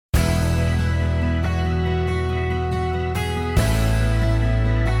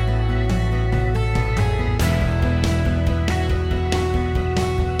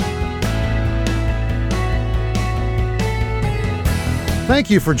Thank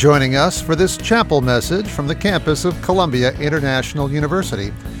you for joining us for this chapel message from the campus of Columbia International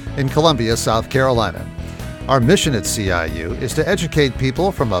University in Columbia, South Carolina. Our mission at CIU is to educate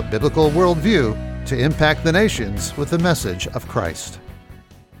people from a biblical worldview to impact the nations with the message of Christ.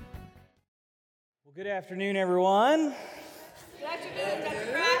 Well, good afternoon, everyone. Good afternoon,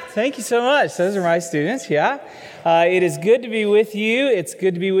 Dr. Kraft. Thank you so much. Those are my students, yeah. It is good to be with you. It's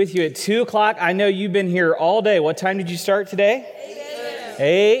good to be with you at 2 o'clock. I know you've been here all day. What time did you start today?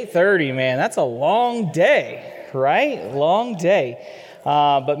 8:30, man. That's a long day, right? Long day.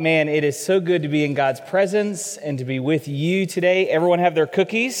 But man, it is so good to be in God's presence and to be with you today. Everyone have their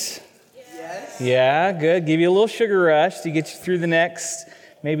cookies? Yes. Yeah, good. Give you a little sugar rush to get you through the next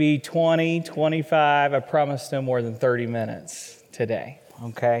maybe 20, 25. I promise no more than 30 minutes today,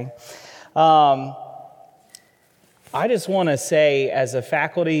 okay? I just want to say, as a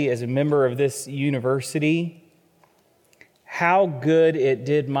faculty, as a member of this university, how good it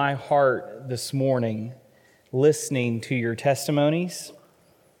did my heart this morning listening to your testimonies,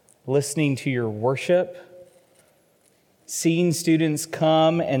 listening to your worship, seeing students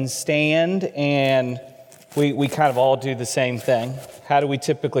come and stand, and we kind of all do the same thing. How do we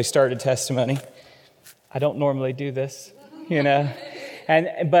typically start a testimony? I don't normally do this,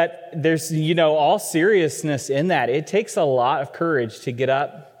 But there's, all seriousness in that. It takes a lot of courage to get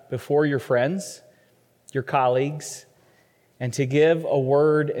up before your friends, your colleagues, and to give a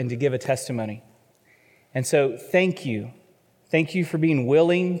word and to give a testimony. And so thank you. Thank you for being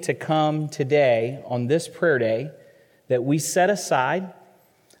willing to come today on this prayer day that we set aside.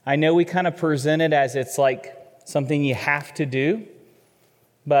 I know we kind of present it as it's like something you have to do,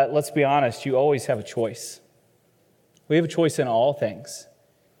 but let's be honest, you always have a choice. We have a choice in all things.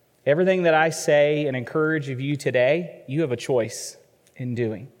 Everything that I say and encourage of you today, you have a choice in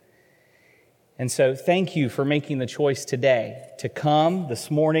doing. And so thank you for making the choice today to come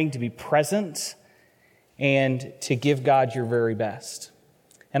this morning, to be present, and to give God your very best.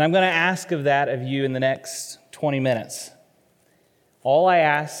 And I'm going to ask of that of you in the next 20 minutes. All I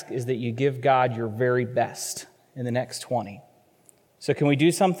ask is that you give God your very best in the next 20. So can we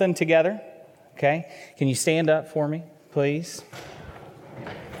do something together? Okay? Can you stand up for me, please?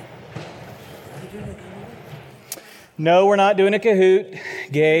 No, we're not doing a Kahoot,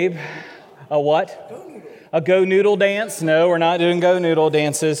 Gabe. A what? A Go Noodle dance? No, we're not doing Go Noodle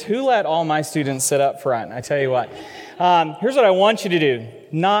dances. Who let all my students sit up front? I tell you what. Here's what I want you to do.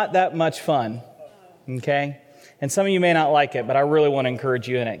 Not that much fun, okay? And some of you may not like it, but I really want to encourage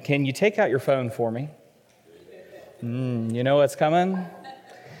you in it. Can you take out your phone for me? You know what's coming?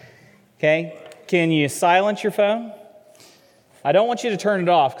 Okay. Can you silence your phone? I don't want you to turn it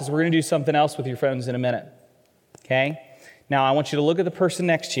off because we're going to do something else with your phones in a minute. Okay? Now, I want you to look at the person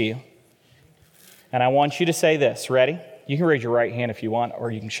next to you. And I want you to say this. Ready? You can raise your right hand if you want,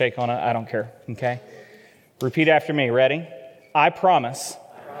 or you can shake on it. I don't care. Okay? Repeat after me. Ready? I promise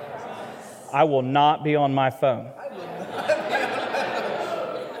I will not be on my phone.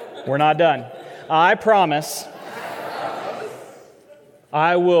 We're not done. I promise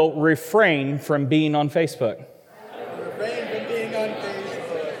I will refrain from being on Facebook.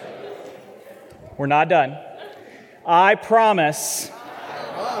 We're not done. I promise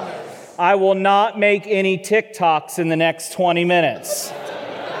I will not make any TikToks in the next 20 minutes.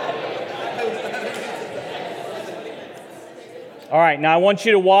 All right, now I want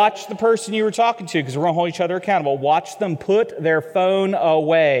you to watch the person you were talking to because we're going to hold each other accountable. Watch them put their phone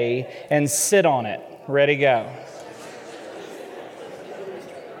away and sit on it. Ready, go.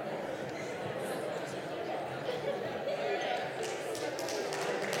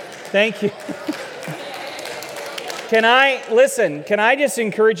 Thank you. Can I just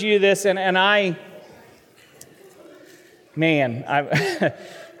encourage you this, I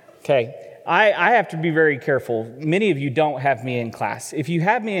have to be very careful. Many of you don't have me in class. If you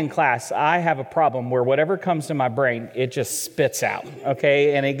have me in class, I have a problem where whatever comes to my brain, it just spits out,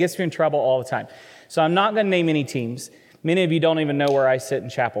 okay? And it gets me in trouble all the time. So I'm not going to name any teams. Many of you don't even know where I sit in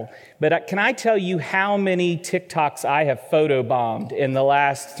chapel. But can I tell you how many TikToks I have photobombed in the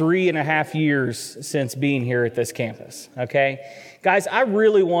last 3.5 years since being here at this campus, okay? Guys, I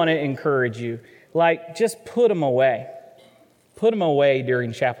really want to encourage you. Just put them away. Put them away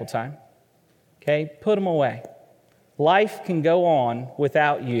during chapel time, okay? Put them away. Life can go on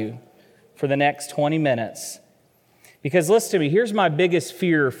without you for the next 20 minutes. Because listen to me, here's my biggest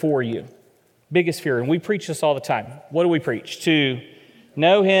fear for you. Biggest fear, and we preach this all the time. What do we preach? To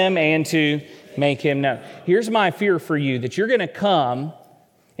know Him and to make Him known. Here's my fear for you, that you're going to come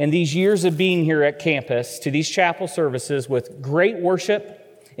in these years of being here at campus to these chapel services with great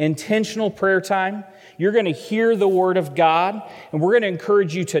worship intentional prayer time. You're going to hear the Word of God, and we're going to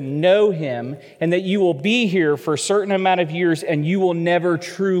encourage you to know Him, and that you will be here for a certain amount of years and you will never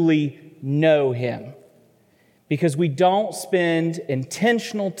truly know Him. Because we don't spend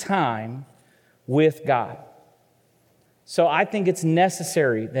intentional time with God. So I think it's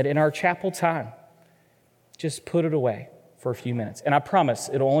necessary that in our chapel time, just put it away for a few minutes. And I promise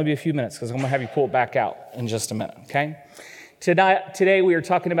it'll only be a few minutes because I'm going to have you pull it back out in just a minute, okay? Today we are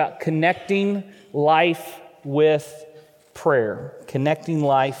talking about connecting life with prayer. Connecting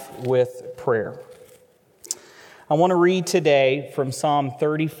life with prayer. I want to read today from Psalm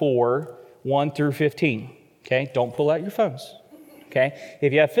 34, 1 through 15. Okay? Don't pull out your phones. Okay?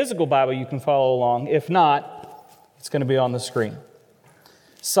 If you have a physical Bible, you can follow along. If not, it's going to be on the screen.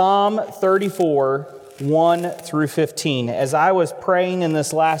 Psalm 34, 1 through 15. As I was praying in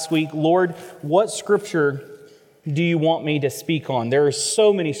this last week, Lord, what scripture do you want me to speak on? There are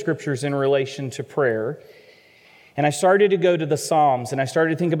so many scriptures in relation to prayer. And I started to go to the Psalms, and I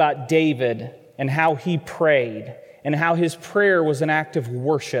started to think about David and how he prayed and how his prayer was an act of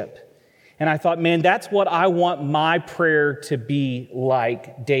worship. And I thought, man, that's what I want my prayer to be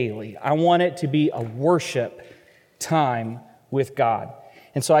like daily. I want it to be a worship time with God.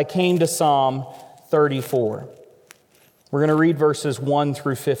 And so I came to Psalm 34. We're going to read verses 1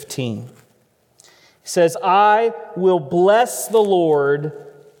 through 15. It says, I will bless the Lord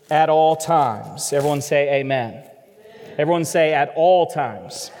at all times. Everyone say amen. Amen. Everyone say at all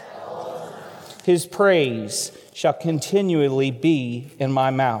times. His praise shall continually be in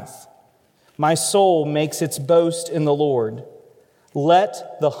my mouth. My soul makes its boast in the Lord.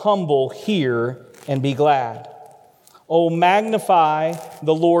 Let the humble hear and be glad. Oh, magnify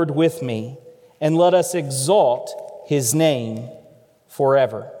the Lord with me, and let us exalt His name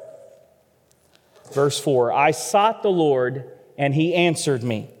forever. Verse 4, I sought the Lord, and He answered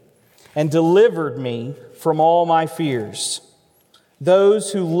me, and delivered me from all my fears.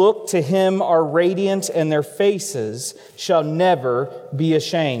 Those who look to Him are radiant, and their faces shall never be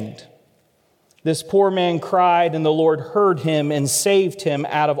ashamed. This poor man cried, and the Lord heard him and saved him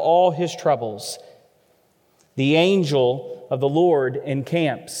out of all his troubles. The angel of the Lord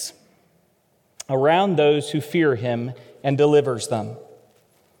encamps around those who fear Him and delivers them.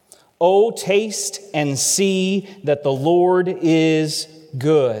 Oh, taste and see that the Lord is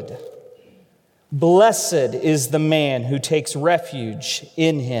good. Blessed is the man who takes refuge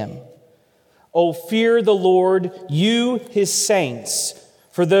in Him. Oh, fear the Lord, you His saints,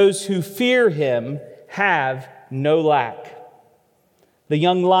 for those who fear Him have no lack. The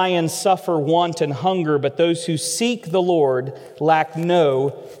young lions suffer want and hunger, but those who seek the Lord lack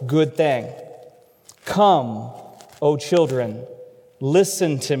no good thing. Come, O children,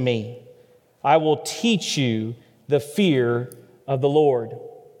 listen to me. I will teach you the fear of the Lord.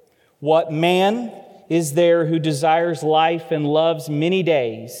 What man is there who desires life and loves many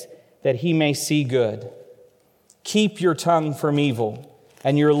days that he may see good? Keep your tongue from evil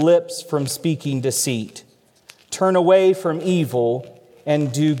and your lips from speaking deceit. Turn away from evil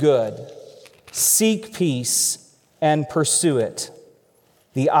and do good. Seek peace and pursue it.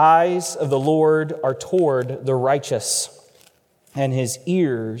 The eyes of the Lord are toward the righteous, and His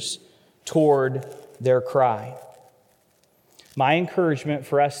ears toward their cry. My encouragement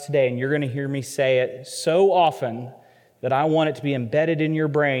for us today, and you're going to hear me say it so often that I want it to be embedded in your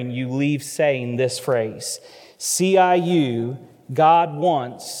brain, you leave saying this phrase, CIU, God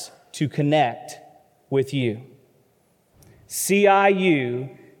wants to connect with you.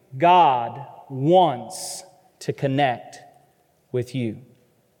 CIU, God wants to connect with you.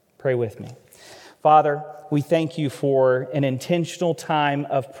 Pray with me. Father, we thank you for an intentional time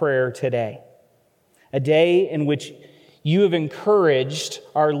of prayer today, a day in which you have encouraged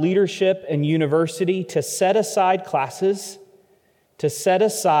our leadership and university to set aside classes, to set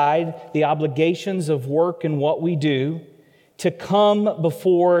aside the obligations of work and what we do, to come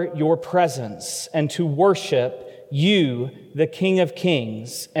before your presence and to worship you, the King of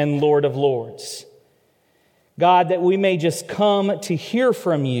Kings and Lord of Lords. God, that we may just come to hear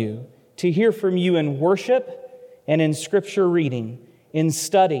from you in worship and in scripture reading, in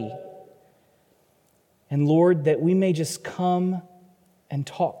study. And Lord, that we may just come and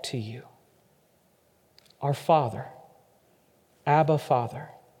talk to you. Our Father, Abba Father,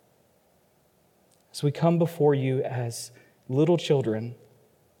 as we come before you as little children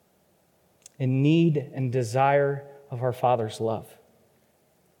in need and desire of our Father's love.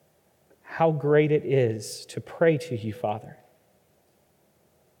 How great it is to pray to you, Father.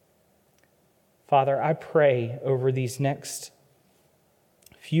 Father, I pray over these next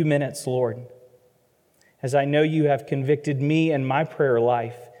few minutes, Lord, as I know you have convicted me in my prayer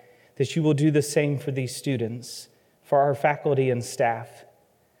life that you will do the same for these students, for our faculty and staff.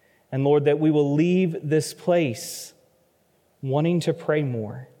 And Lord, that we will leave this place wanting to pray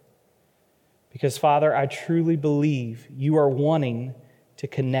more. Because, Father, I truly believe you are wanting to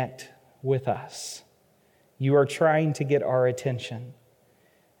connect with us. You are trying to get our attention.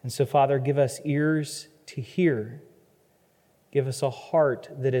 And so, Father, give us ears to hear. Give us a heart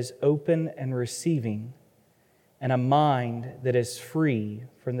that is open and receiving, and a mind that is free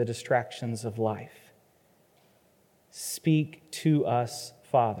from the distractions of life. Speak to us,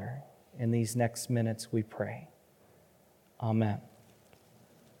 Father, in these next minutes, we pray. Amen.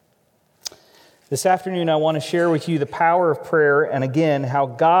 This afternoon, I want to share with you the power of prayer, and again, how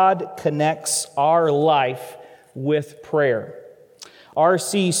God connects our life with prayer.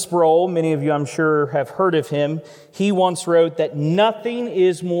 R.C. Sproul, many of you I'm sure have heard of him, he once wrote that nothing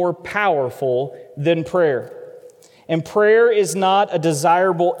is more powerful than prayer. And prayer is not a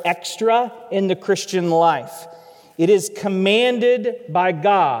desirable extra in the Christian life. It is commanded by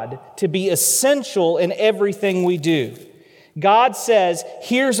God to be essential in everything we do. God says,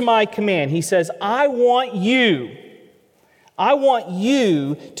 here's my command. He says, I want you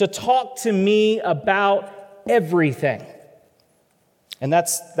to talk to me about everything. And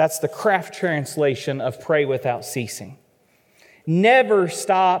that's the Craft translation of pray without ceasing. Never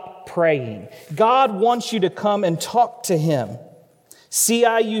stop praying. God wants you to come and talk to Him.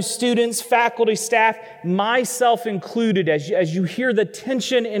 CIU students, faculty, staff, myself included, as you hear the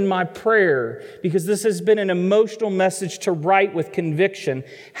tension in my prayer, because this has been an emotional message to write with conviction.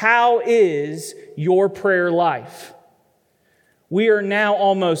 How is your prayer life? We are now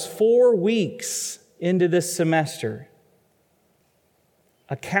almost 4 weeks into this semester.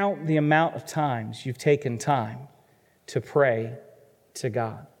 Account the amount of times you've taken time to pray to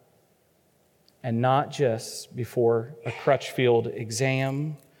God. And not just before a Crutchfield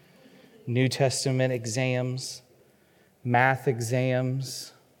exam, New Testament exams, math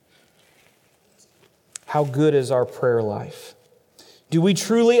exams. How good is our prayer life? Do we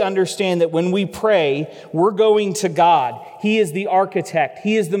truly understand that when we pray, we're going to God? He is the architect.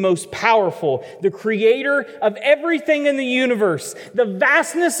 He is the most powerful, the creator of everything in the universe. The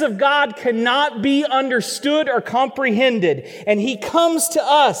vastness of God cannot be understood or comprehended. And He comes to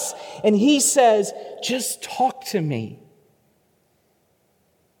us and He says, just talk to me.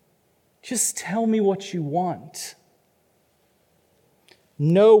 Just tell me what you want.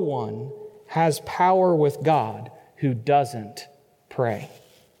 No one has power with God who doesn't pray.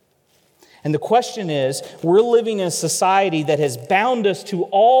 And the question is, we're living in a society that has bound us to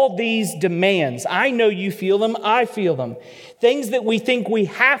all these demands. I know you feel them, I feel them. Things that we think we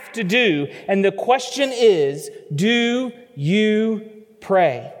have to do. And the question is, do you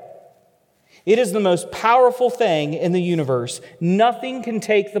pray? It is the most powerful thing in the universe. Nothing can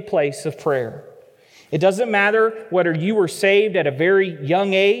take the place of prayer. It doesn't matter whether you were saved at a very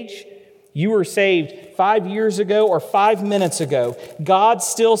young age, you were saved 5 years ago or 5 minutes ago. God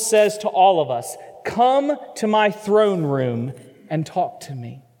still says to all of us, come to my throne room and talk to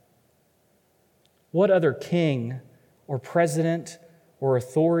me. What other king or president or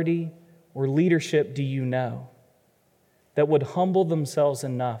authority or leadership do you know that would humble themselves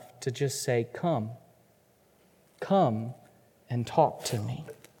enough to just say, come and talk to me?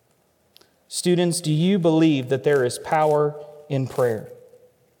 Students, do you believe that there is power in prayer?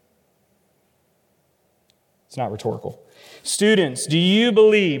 It's not rhetorical. Students, do you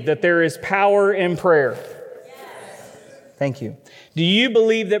believe that there is power in prayer? Yes. Thank you. Do you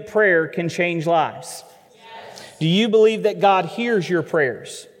believe that prayer can change lives? Yes. Do you believe that God hears your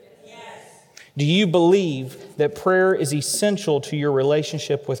prayers? Yes. Do you believe that prayer is essential to your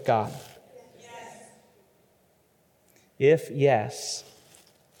relationship with God? Yes. If yes,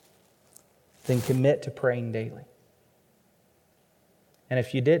 then commit to praying daily. And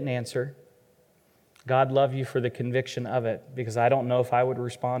if you didn't answer, God love you for the conviction of it, because I don't know if I would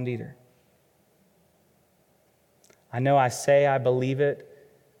respond either. I know I say I believe it,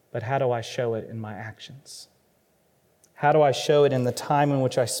 but how do I show it in my actions? How do I show it in the time in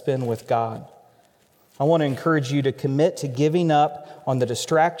which I spend with God? I want to encourage you to commit to giving up on the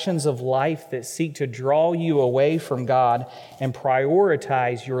distractions of life that seek to draw you away from God and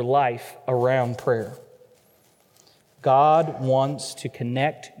prioritize your life around prayer. God wants to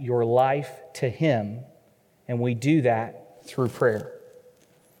connect your life to Him, and we do that through prayer.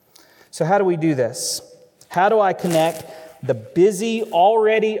 So how do we do this? How do I connect the busy,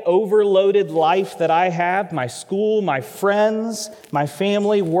 already overloaded life that I have, my school, my friends, my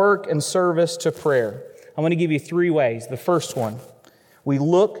family, work, and service, to prayer? I'm going to give you 3 ways. The first one, we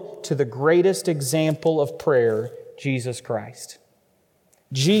look to the greatest example of prayer, Jesus Christ.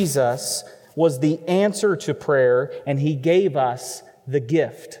 Jesus was the answer to prayer, and He gave us the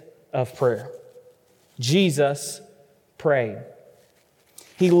gift of prayer. Jesus prayed.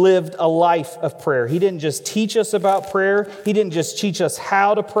 He lived a life of prayer. He didn't just teach us about prayer. He didn't just teach us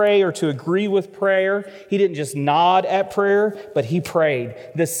how to pray or to agree with prayer. He didn't just nod at prayer, but He prayed.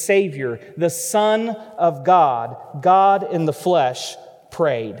 The Savior, the Son of God, God in the flesh,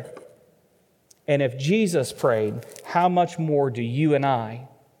 prayed. And if Jesus prayed, how much more do you and I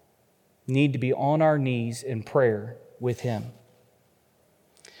need to be on our knees in prayer with Him?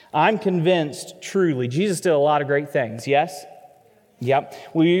 I'm convinced, truly, Jesus did a lot of great things, yes? Yep.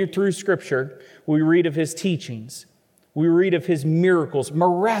 We read through Scripture, we read of His teachings. We read of His miracles,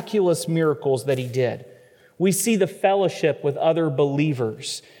 miraculous miracles that He did. We see the fellowship with other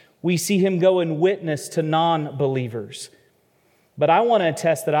believers. We see Him go and witness to non-believers. But I want to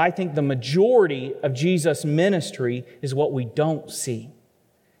attest that I think the majority of Jesus' ministry is what we don't see.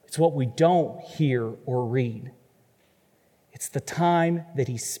 It's what we don't hear or read. It's the time that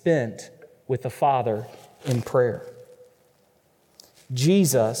He spent with the Father in prayer.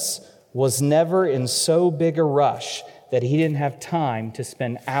 Jesus was never in so big a rush that He didn't have time to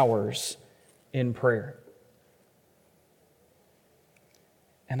spend hours in prayer.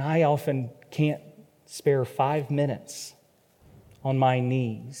 And I often can't spare 5 minutes on my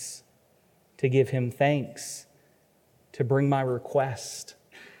knees to give Him thanks, to bring my request,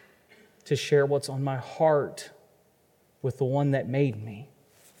 to share what's on my heart with the one that made me.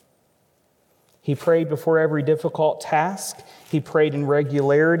 He prayed before every difficult task. He prayed in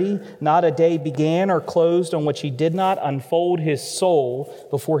regularity. Not a day began or closed on which He did not unfold His soul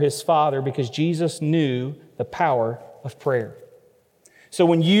before His Father, because Jesus knew the power of prayer. So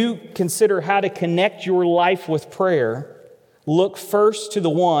when you consider how to connect your life with prayer, look first to the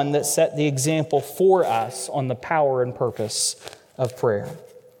one that set the example for us on the power and purpose of prayer.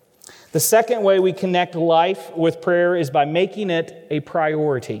 The second way we connect life with prayer is by making it a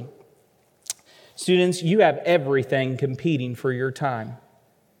priority. Students, you have everything competing for your time.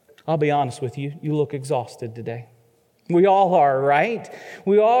 I'll be honest with you, you look exhausted today. We all are, right?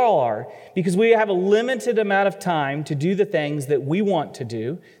 We all are, because we have a limited amount of time to do the things that we want to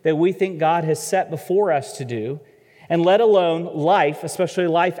do, that we think God has set before us to do, and let alone life, especially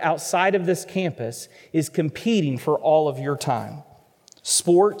life outside of this campus, is competing for all of your time.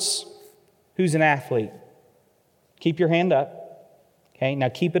 Sports, who's an athlete? Keep your hand up. Okay, now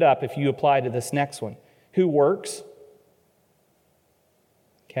keep it up if you apply to this next one. Who works?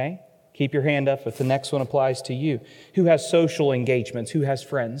 Okay, keep your hand up if the next one applies to you. Who has social engagements? Who has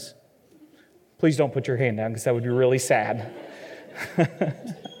friends? Please don't put your hand down, because that would be really sad.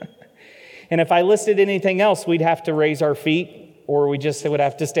 And if I listed anything else, we'd have to raise our feet, or we just would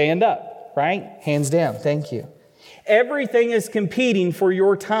have to stand up, right? Hands down. Thank you. Everything is competing for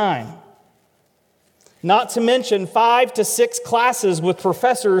your time. Not to mention 5 to 6 classes with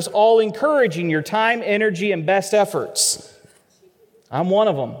professors all encouraging your time, energy, and best efforts. I'm one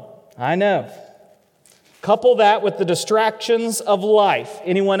of them. I know. Couple that with the distractions of life.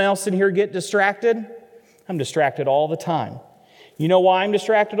 Anyone else in here get distracted? I'm distracted all the time. You know why I'm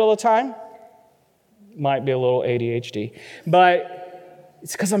distracted all the time? Might be a little ADHD, but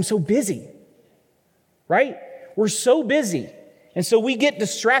it's because I'm so busy, right? We're so busy. And so we get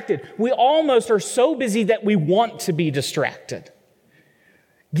distracted. We almost are so busy that we want to be distracted.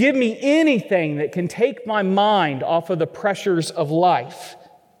 Give me anything that can take my mind off of the pressures of life.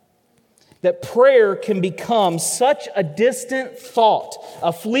 That prayer can become such a distant thought,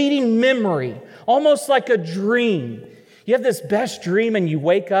 a fleeting memory, almost like a dream. You have this best dream and you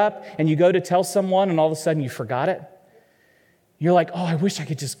wake up and you go to tell someone and all of a sudden you forgot it. You're like, oh, I wish I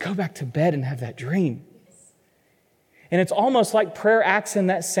could just go back to bed and have that dream. And it's almost like prayer acts in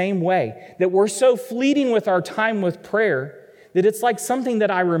that same way, that we're so fleeting with our time with prayer that it's like something that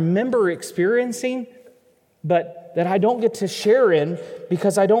I remember experiencing, but that I don't get to share in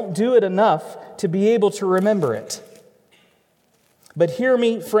because I don't do it enough to be able to remember it. But hear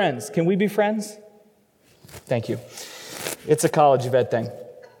me, friends. Can we be friends? Thank you. It's a college ed thing.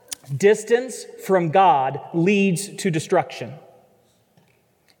 Distance from God leads to destruction.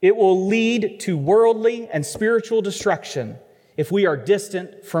 It will lead to worldly and spiritual destruction if we are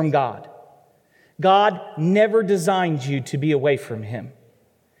distant from God. God never designed you to be away from Him.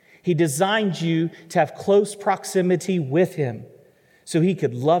 He designed you to have close proximity with Him so He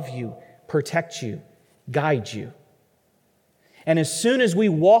could love you, protect you, guide you. And as soon as we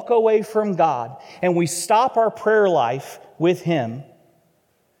walk away from God and we stop our prayer life with Him,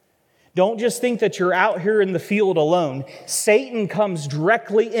 don't just think that you're out here in the field alone. Satan comes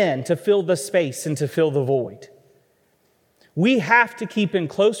directly in to fill the space and to fill the void. We have to keep in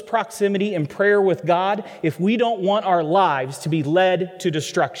close proximity in prayer with God if we don't want our lives to be led to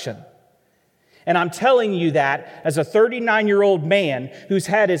destruction. And I'm telling you that as a 39-year-old man who's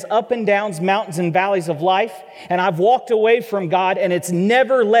had his up and downs, mountains and valleys of life, and I've walked away from God and it's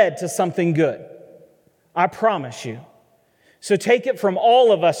never led to something good. I promise you. So take it from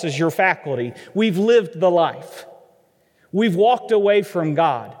all of us as your faculty. We've lived the life. We've walked away from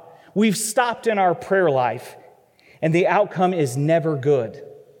God. We've stopped in our prayer life, and the outcome is never good.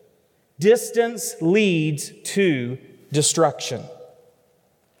 Distance leads to destruction.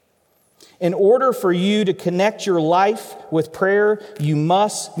 In order for you to connect your life with prayer, you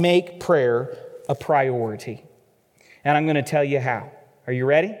must make prayer a priority. And I'm going to tell you how. Are you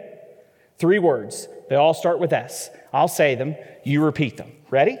ready? 3 words. They all start with S. I'll say them. You repeat them.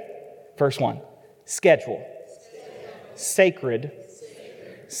 Ready? First one. Schedule. Sacred.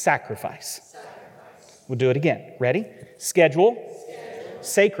 Sacrifice. We'll do it again. Ready? Schedule.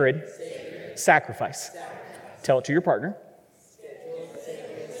 Sacred. Sacrifice. Tell it to your partner.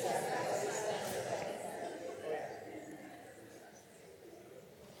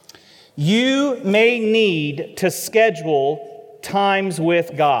 You may need to schedule times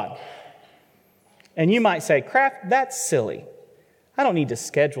with God. And you might say, Kraft, that's silly. I don't need to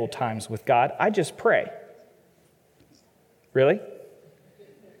schedule times with God. I just pray. Really?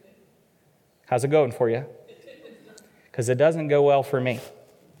 How's it going for you? Because it doesn't go well for me.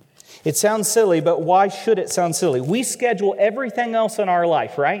 It sounds silly, but why should it sound silly? We schedule everything else in our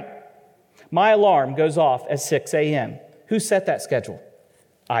life, right? My alarm goes off at 6 a.m. Who set that schedule?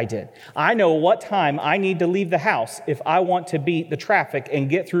 I did. I know what time I need to leave the house if I want to beat the traffic and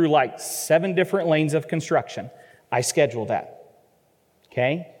get through like 7 different lanes of construction. I schedule that.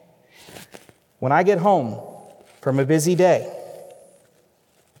 Okay? When I get home from a busy day,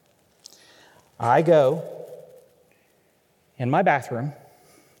 I go in my bathroom.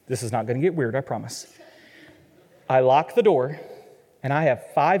 This is not going to get weird, I promise. I lock the door and I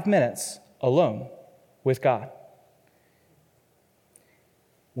have 5 minutes alone with God.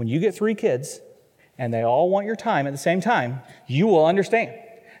 When you get 3 kids and they all want your time at the same time, you will understand.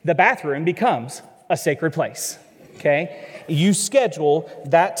 The bathroom becomes a sacred place, okay? You schedule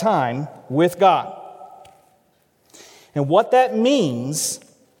that time with God. And what that means,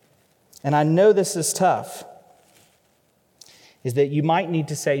 and I know this is tough, is that you might need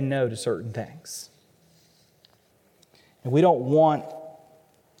to say no to certain things. And we don't want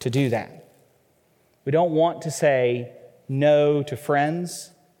to do that. We don't want to say no to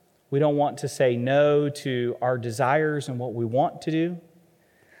friends. We don't want to say no to our desires and what we want to do.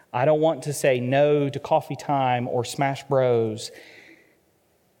 I don't want to say no to coffee time or Smash Bros.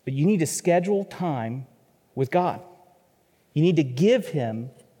 But you need to schedule time with God. You need to give Him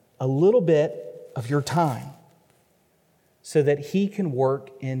a little bit of your time so that He can work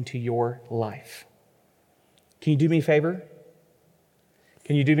into your life. Can you do me a favor?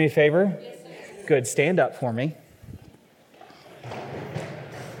 Can you do me a favor? Yes, sir. Good. Stand up for me.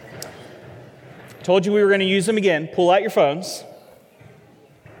 Told you we were going to use them again. Pull out your phones.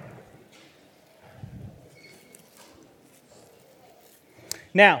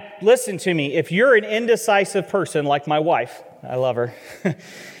 Now, listen to me. If you're an indecisive person like my wife, I love her,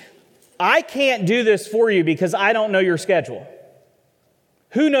 I can't do this for you because I don't know your schedule.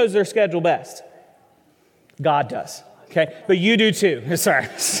 Who knows their schedule best? God does. Okay? But you do too. Sorry.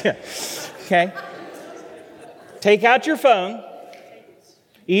 Okay? Take out your phone,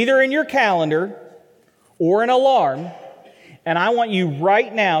 either in your calendar or an alarm, and I want you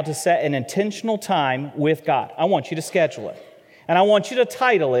right now to set an intentional time with God. I want you to schedule it. And I want you to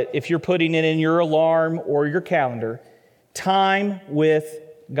title it, if you're putting it in your alarm or your calendar, Time with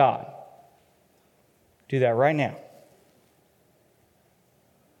God. Do that right now.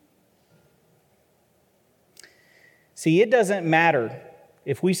 See, it doesn't matter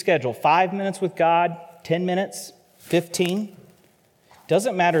if we schedule 5 minutes with God, 10 minutes, 15.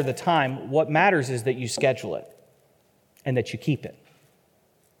 Doesn't matter the time. What matters is that you schedule it and that you keep it.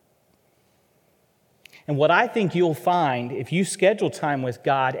 And what I think you'll find if you schedule time with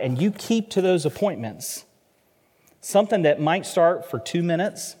God and you keep to those appointments, something that might start for 2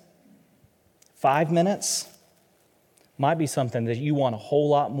 minutes, 5 minutes, might be something that you want a whole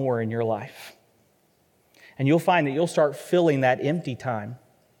lot more in your life. And you'll find that you'll start filling that empty time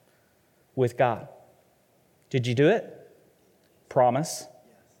with God. Did you do it? Promise.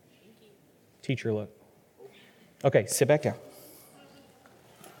 Teacher, look. Okay, sit back down.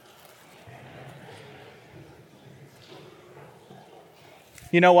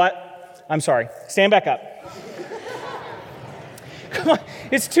 You know what? I'm sorry. Stand back up. Come on.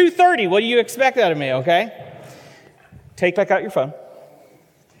 It's 2:30. What do you expect out of me, okay? take back out your phone.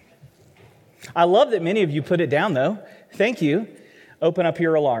 I love that many of you put it down, though. Thank you. Open up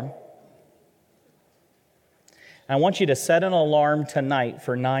your alarm. I want you to set an alarm tonight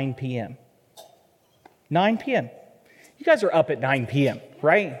for 9 p.m. 9 p.m. You guys are up at 9 p.m.,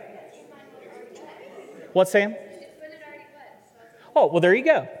 right? What, Sam? Oh, well, there you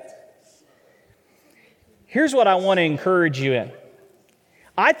go. Here's what I want to encourage you in.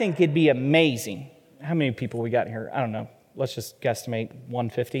 I think it'd be amazing. How many people we got here? I don't know. Let's just guesstimate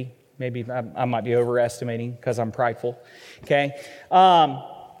 150. Maybe I might be overestimating because I'm prideful. Okay?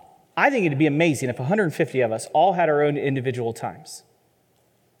 I think it'd be amazing if 150 of us all had our own individual times.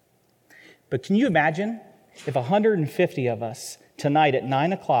 But can you imagine if 150 of us tonight at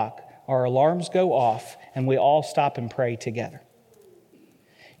 9 o'clock, our alarms go off and we all stop and pray together?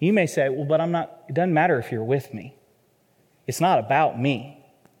 You may say, well, but it doesn't matter if you're with me. It's not about me.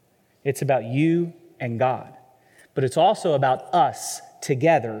 It's about you and God. But it's also about us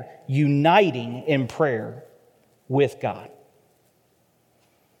together uniting in prayer with God.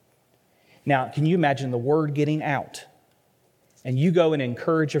 Now, can you imagine the word getting out? And you go and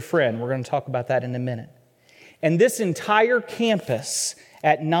encourage a friend. We're going to talk about that in a minute. And this entire campus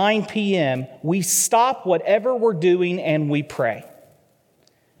at 9 p.m., we stop whatever we're doing and we pray.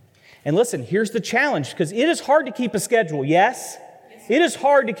 And listen, here's the challenge, because it is hard to keep a schedule, yes? It is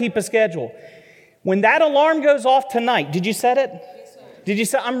hard to keep a schedule. When that alarm goes off tonight, did you set it? Yes, sir. Did you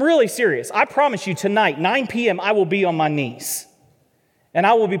set? I'm really serious. I promise you tonight, 9 p.m., I will be on my knees. And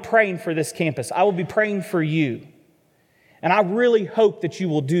I will be praying for this campus. I will be praying for you. And I really hope that you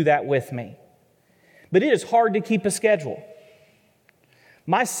will do that with me. But it is hard to keep a schedule.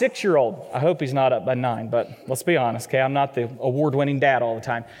 My 6-year-old, I hope he's not up by 9, but let's be honest, okay? I'm not the award-winning dad all the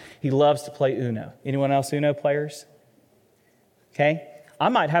time. He loves to play Uno. Anyone else Uno players? Okay? I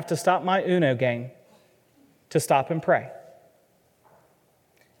might have to stop my Uno game to stop and pray.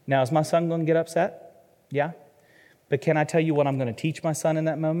 Now, is my son going to get upset? Yeah. But can I tell you what I'm going to teach my son in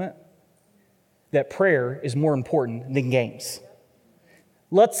that moment? That prayer is more important than games.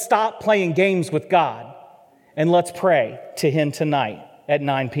 Let's stop playing games with God and let's pray to Him tonight at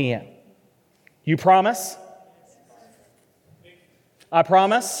 9 p.m. You promise? I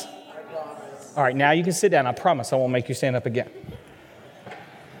promise? All right, now you can sit down. I promise I won't make you stand up again.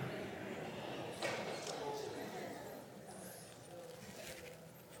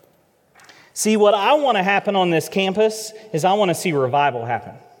 See, what I want to happen on this campus is I want to see revival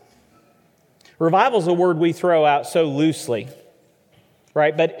happen. Revival is a word we throw out so loosely,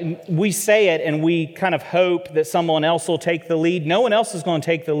 right? But we say it and we kind of hope that someone else will take the lead. No one else is going to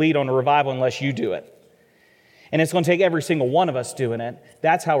take the lead on a revival unless you do it. And it's going to take every single one of us doing it.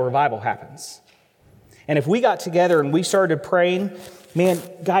 That's how revival happens. And if we got together and we started praying, man,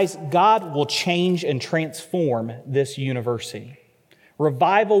 guys, God will change and transform this university.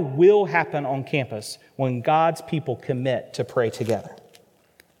 Revival will happen on campus when God's people commit to pray together.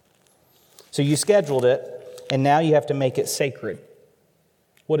 So you scheduled it, and now you have to make it sacred.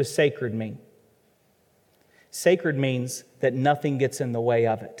 What does sacred mean? Sacred means that nothing gets in the way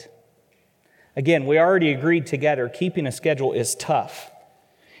of it. Again, we already agreed together, keeping a schedule is tough.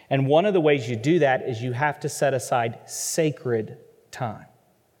 And one of the ways you do that is you have to set aside sacred time.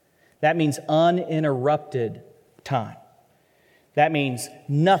 That means uninterrupted time. That means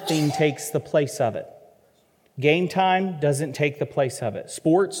nothing takes the place of it. Game time doesn't take the place of it.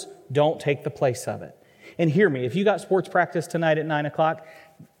 Sports don't take the place of it. And hear me, if you got sports practice tonight at 9 o'clock,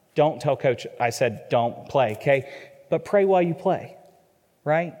 don't tell coach I said don't play, okay? But pray while you play,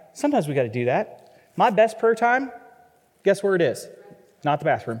 right? Sometimes we got to do that. My best prayer time, guess where it is? Not the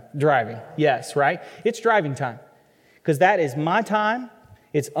bathroom, driving. Yes, right? It's driving time. Because that is my time.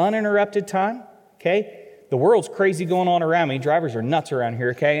 It's uninterrupted time, okay? The world's crazy going on around me. Drivers are nuts around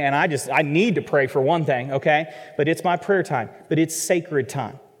here, okay? And I need to pray for one thing, okay? But it's my prayer time. But it's sacred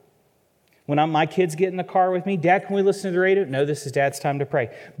time. When my kids get in the car with me, Dad, can we listen to the radio? No, this is Dad's time to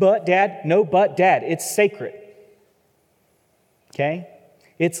pray. But Dad, no, but Dad, it's sacred. Okay?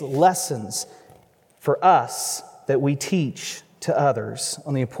 It's lessons for us that we teach to others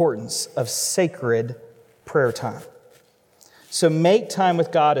on the importance of sacred prayer time. So make time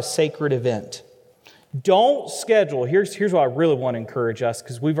with God a sacred event. Don't schedule. Here's what I really want to encourage us,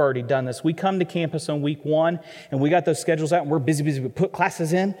 because we've already done this. We come to campus on week 1, and we got those schedules out, and we're busy. We put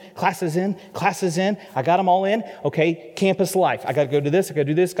classes in. I got them all in. Okay, campus life. I got to go to this. I got to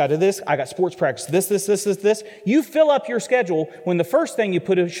do this. Got to do this. I got sports practice. This. You fill up your schedule when the first thing you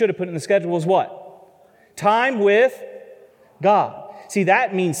should have put in the schedule was what? Time with God. See,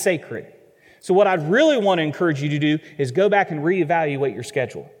 that means sacred. So what I'd really want to encourage you to do is go back and reevaluate your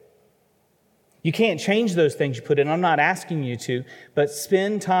schedule. You can't change those things you put in. I'm not asking you to, but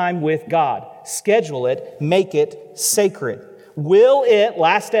spend time with God. Schedule it, make it sacred. Will it,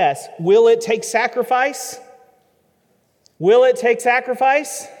 last S, will it take sacrifice? Will it take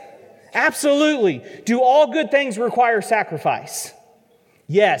sacrifice? Absolutely. Do all good things require sacrifice?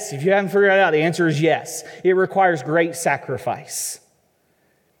 Yes. If you haven't figured it out, the answer is yes. It requires great sacrifice.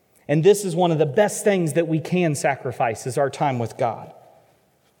 And this is one of the best things that we can sacrifice is our time with God.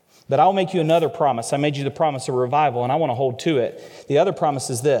 But I'll make you another promise. I made you the promise of revival, and I want to hold to it. The other promise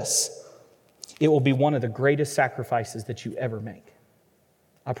is this. It will be one of the greatest sacrifices that you ever make.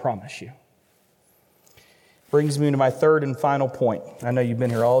 I promise you. Brings me to my third and final point. I know you've been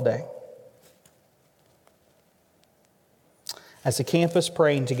here all day. As a campus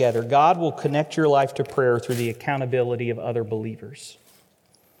praying together, God will connect your life to prayer through the accountability of other believers.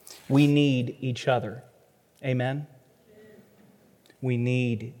 We need each other. Amen? We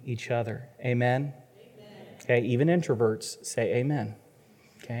need each other. Amen? Okay, even introverts say amen.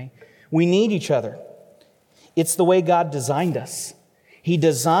 Okay? We need each other. It's the way God designed us. He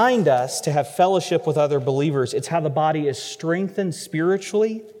designed us to have fellowship with other believers. It's how the body is strengthened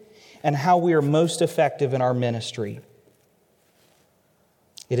spiritually and how we are most effective in our ministry.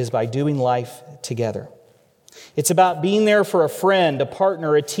 It is by doing life together. It's about being there for a friend, a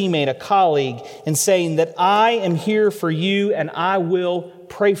partner, a teammate, a colleague, and saying that I am here for you and I will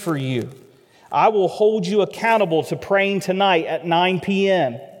pray for you. I will hold you accountable to praying tonight at 9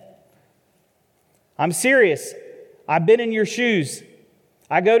 p.m. I'm serious. I've been in your shoes.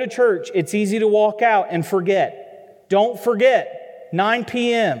 I go to church. It's easy to walk out and forget. Don't forget, 9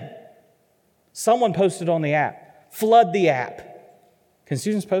 p.m. Someone posted on the app. Flood the app. Can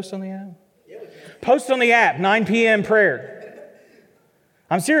students post on the app? Post on the app, 9 p.m. prayer.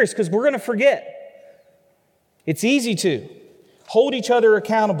 I'm serious because we're going to forget. It's easy to. Hold each other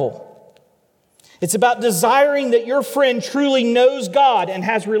accountable. It's about desiring that your friend truly knows God and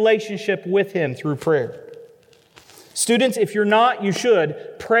has relationship with Him through prayer. Students, if you're not, you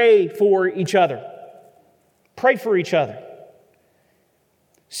should pray for each other. Pray for each other.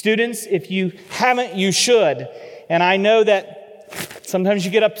 Students, if you haven't, you should. And I know that sometimes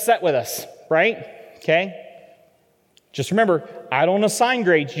you get upset with us, right? Okay? Just remember, I don't assign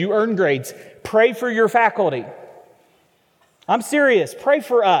grades. You earn grades. Pray for your faculty. I'm serious. Pray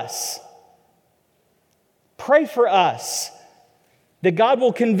for us. Pray for us that God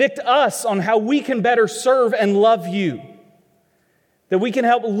will convict us on how we can better serve and love you. That we can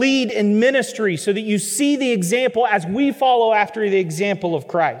help lead in ministry so that you see the example as we follow after the example of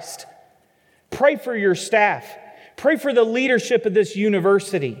Christ. Pray for your staff. Pray for the leadership of this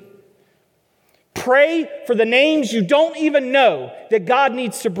university. Pray for the names you don't even know that God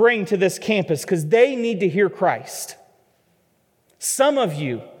needs to bring to this campus because they need to hear Christ. Some of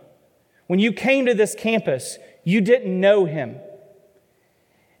you, when you came to this campus, you didn't know Him.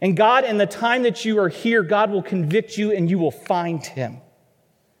 And God, in the time that you are here, God will convict you and you will find Him.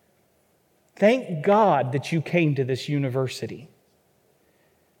 Thank God that you came to this university.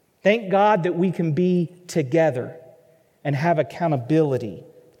 Thank God that we can be together and have accountability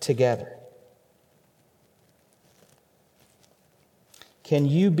together. Can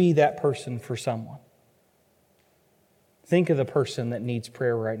you be that person for someone? Think of the person that needs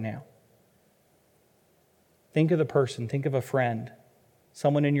prayer right now. Think of the person, think of a friend,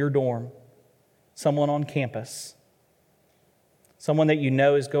 someone in your dorm, someone on campus, someone that you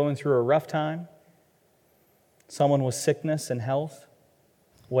know is going through a rough time, someone with sickness and health,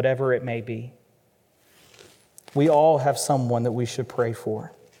 whatever it may be. We all have someone that we should pray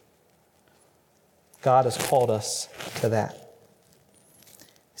for. God has called us to that.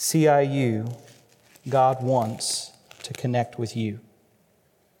 CIU, God wants to connect with you.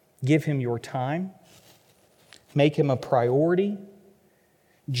 Give Him your time. Make Him a priority.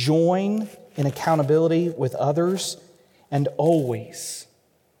 Join in accountability with others. And always,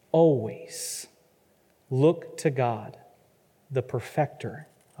 always look to God, the perfecter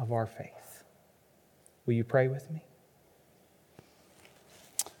of our faith. Will you pray with me?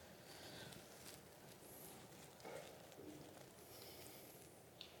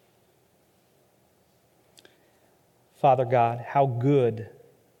 Father God, how good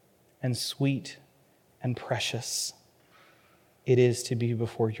and sweet and precious it is to be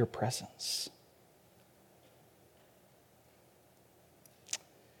before your presence.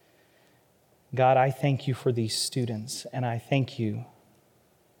 God, I thank you for these students, and I thank you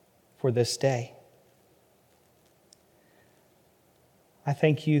for this day. I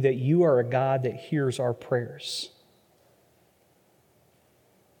thank you that you are a God that hears our prayers.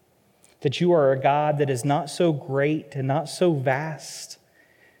 That you are a God that is not so great and not so vast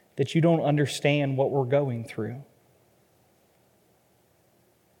that you don't understand what we're going through.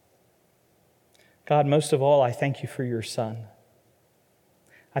 God, most of all, I thank you for your Son.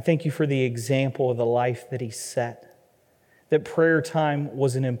 I thank you for the example of the life that he set, that prayer time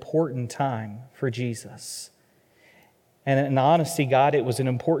was an important time for Jesus. And in honesty, God, it was an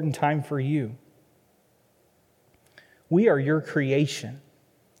important time for you. We are your creation.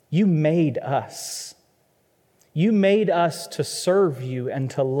 You made us. You made us to serve you and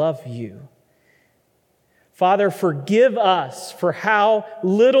to love you. Father, forgive us for how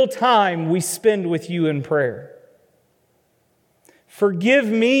little time we spend with you in prayer. Forgive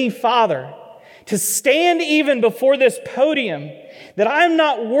me, Father, to stand even before this podium that I'm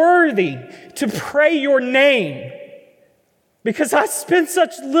not worthy to pray your name because I spend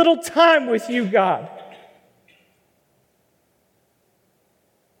such little time with you, God.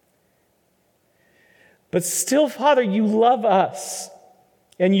 But still, Father, you love us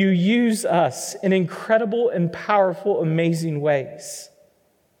and you use us in incredible and powerful, amazing ways.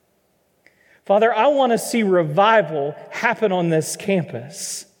 Father, I want to see revival happen on this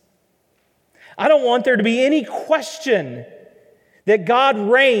campus. I don't want there to be any question that God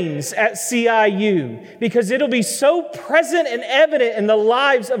reigns at CIU, because it'll be so present and evident in the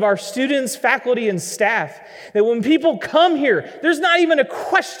lives of our students, faculty, and staff that when people come here, there's not even a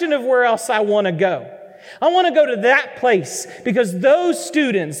question of where else I want to go. I want to go to that place because those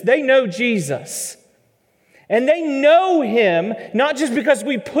students, they know Jesus. And they know him not just because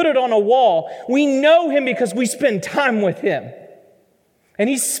we put it on a wall. We know him because we spend time with him. And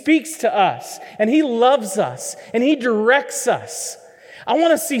he speaks to us, and he loves us, and he directs us. I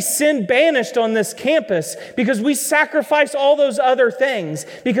want to see sin banished on this campus because we sacrifice all those other things,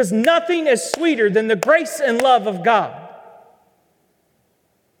 because nothing is sweeter than the grace and love of God.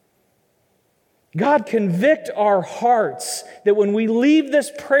 God, convict our hearts that when we leave this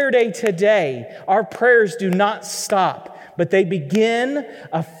prayer day today, our prayers do not stop, but they begin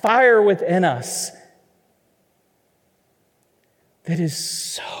a fire within us that is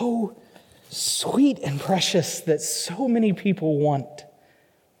so sweet and precious that so many people want.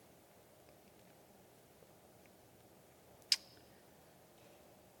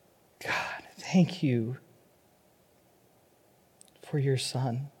 God, thank you for your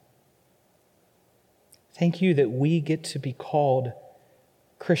Son. Thank you that we get to be called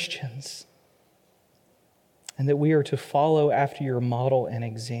Christians and that we are to follow after your model and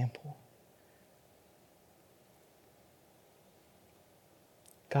example.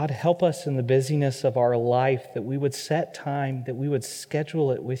 God, help us in the busyness of our life that we would set time, that we would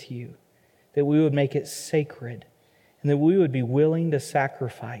schedule it with you, that we would make it sacred, and that we would be willing to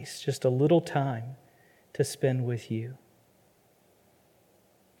sacrifice just a little time to spend with you.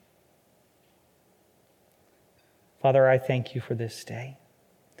 Father, I thank you for this day.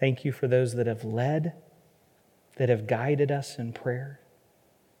 Thank you for those that have led, that have guided us in prayer,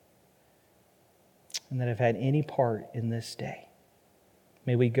 and that have had any part in this day.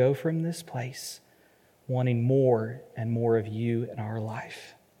 May we go from this place wanting more and more of you in our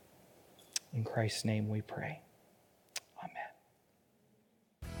life. In Christ's name we pray. Amen.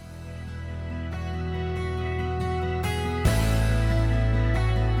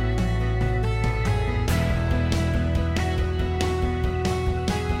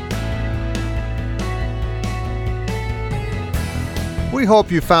 We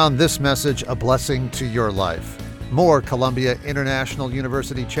hope you found this message a blessing to your life. More Columbia International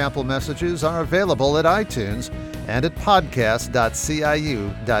University Chapel messages are available at iTunes and at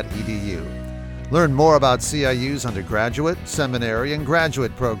podcast.ciu.edu. Learn more about CIU's undergraduate, seminary, and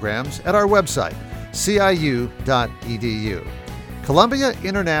graduate programs at our website, ciu.edu. Columbia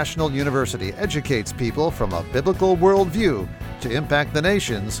International University educates people from a biblical worldview to impact the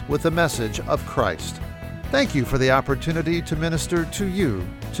nations with the message of Christ. Thank you for the opportunity to minister to you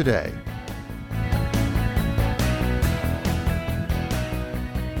today.